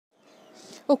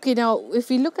Okay, now if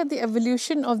we look at the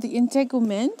evolution of the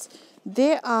integument,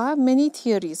 there are many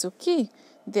theories. Okay,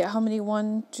 there are how many?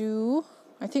 1, 2,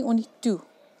 I think only 2.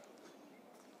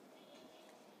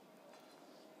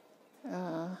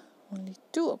 Only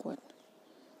 2 or what?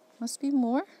 Must be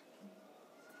more.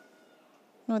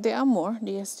 No, there are more.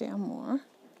 Yes, there are more.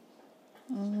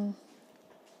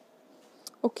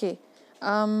 Okay.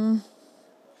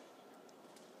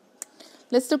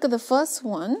 Let's look at the first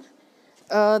one.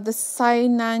 The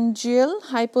synangeal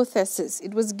hypothesis.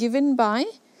 It was given by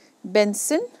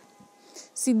Benson.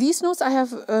 See, these notes I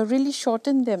have really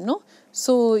shortened them, no?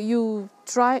 So you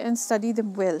try and study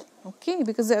them well, okay?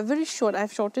 Because they are very short.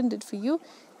 I've shortened it for you.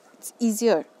 It's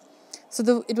easier.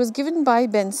 So it was given by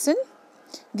Benson.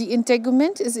 The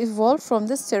integument is evolved from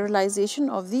the sterilization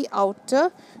of the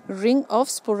outer ring of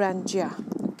sporangia.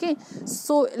 Okay,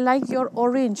 so like your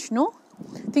orange, no?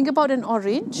 Think about an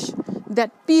orange.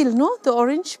 That peel, no? The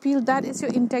orange peel, that is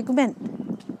your integument.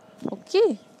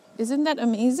 Okay, isn't that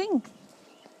amazing?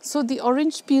 So the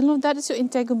orange peel, no, that is your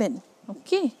integument.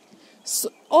 Okay, so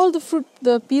all the fruit,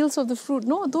 the peels of the fruit,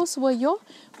 no, those were your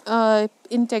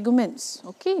integuments.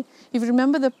 Okay, if you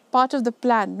remember the part of the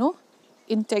plant, no,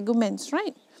 integuments,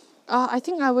 right? I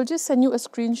think I will just send you a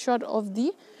screenshot of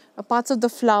the parts of the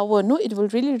flower. No, it will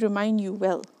really remind you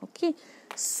well. Okay,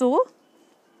 so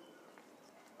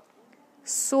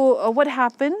what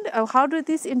happened? How do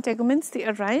these integuments they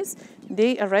arise?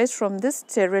 They arise from the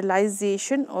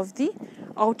sterilization of the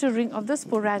outer ring of the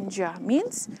sporangia.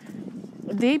 Means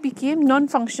they became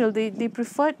non-functional. They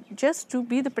preferred just to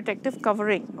be the protective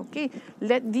covering. Okay,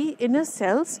 let the inner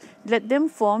cells, let them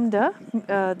form the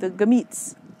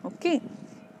gametes. Okay.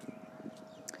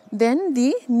 Then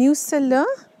the nucellar.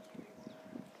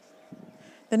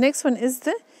 The next one is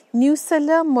the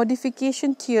nucellar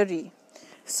modification theory.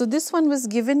 So this one was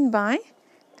given by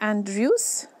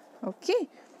Andrews. Okay,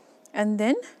 and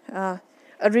then a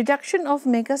reduction of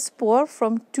megaspore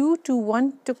from 2 to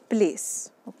 1 took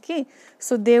place. Okay,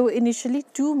 so there were initially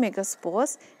 2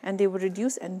 megaspores and they were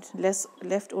reduced and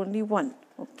left only 1.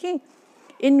 Okay,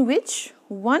 in which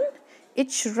one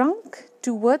it shrunk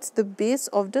towards the base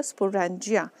of the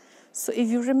sporangia. So if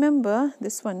you remember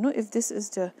this one, no, if this is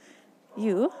the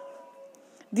U,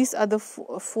 these are the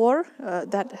 4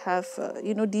 that have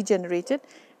degenerated,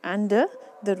 and the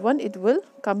one it will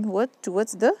come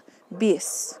towards the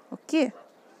base. Okay.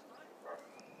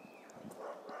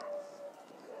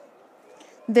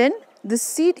 Then the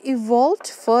seed evolved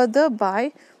further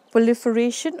by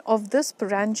proliferation of the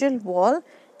sporangial wall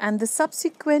and the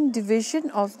subsequent division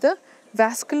of the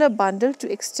vascular bundle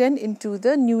to extend into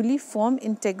the newly formed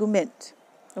integument.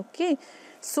 Okay,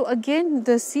 so again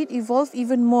the seed evolved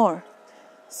even more.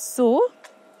 So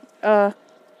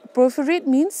proliferate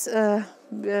means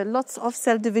lots of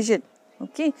cell division.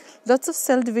 Okay, lots of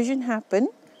cell division happened,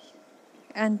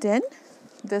 and then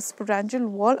the sporangial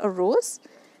wall arose,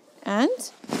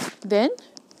 and then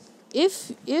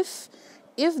if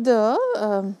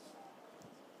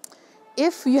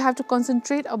you have to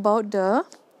concentrate about the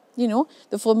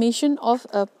the formation of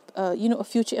a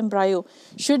future embryo,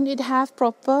 shouldn't it have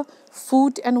proper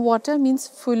food and water? Means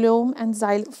phloem and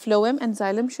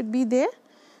xylem should be there.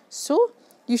 So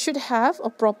you should have a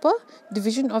proper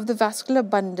division of the vascular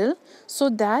bundle, so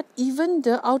that even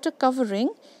the outer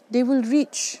covering, they will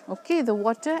reach. Okay, the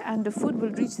water and the food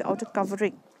will reach the outer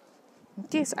covering.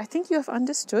 Okay, so I think you have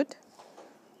understood.